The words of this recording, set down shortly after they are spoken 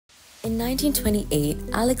In 1928,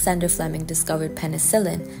 Alexander Fleming discovered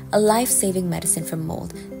penicillin, a life-saving medicine from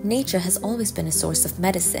mold. Nature has always been a source of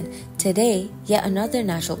medicine. Today, yet another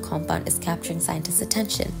natural compound is capturing scientists'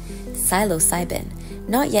 attention: psilocybin.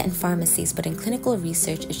 Not yet in pharmacies, but in clinical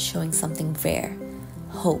research, it's showing something rare: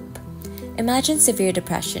 hope. Imagine severe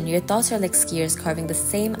depression. Your thoughts are like skiers carving the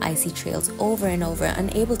same icy trails over and over,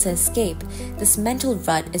 unable to escape. This mental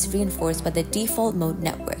rut is reinforced by the default mode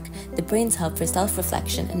network, the brain's hub for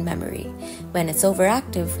self-reflection and memory. When it's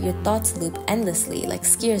overactive, your thoughts loop endlessly, like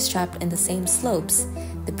skiers trapped in the same slopes.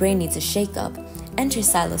 The brain needs a shake-up. Enter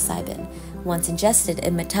psilocybin. Once ingested,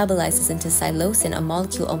 it metabolizes into psilocin, a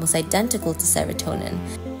molecule almost identical to serotonin.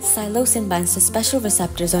 Psilocin binds to special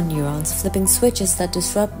receptors on neurons, flipping switches that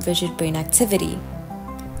disrupt rigid brain activity.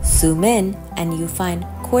 Zoom in, and you find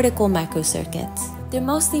cortical microcircuits. They're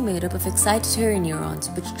mostly made up of excitatory neurons,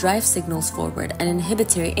 which drive signals forward, and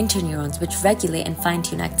inhibitory interneurons, which regulate and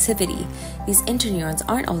fine-tune activity. These interneurons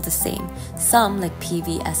aren't all the same. Some, like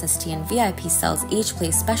PV, SST, and VIP cells, each play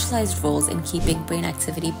specialized roles in keeping brain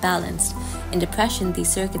activity balanced. In depression,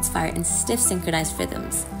 these circuits fire in stiff synchronized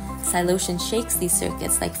rhythms. Psilocin shakes these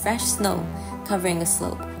circuits like fresh snow, covering a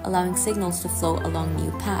slope, allowing signals to flow along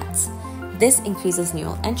new paths. This increases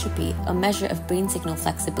neural entropy, a measure of brain signal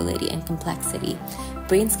flexibility and complexity.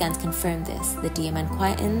 Brain scans confirm this. The DMN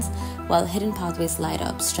quietens, while hidden pathways light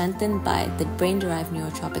up, strengthened by the brain-derived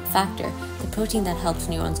neurotrophic factor, the protein that helps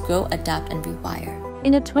neurons grow, adapt, and rewire.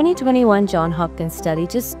 In a 2021 Johns Hopkins study,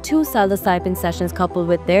 just 2 psilocybin sessions coupled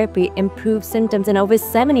with therapy improved symptoms in over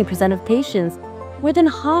 70% of patients. More than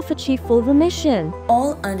half achieved full remission.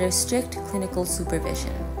 All under strict clinical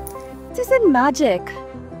supervision. This isn't magic.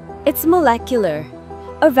 It's molecular,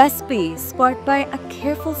 a recipe sparked by a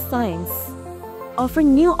careful science,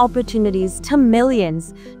 offering new opportunities to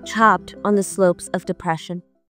millions trapped on the slopes of depression.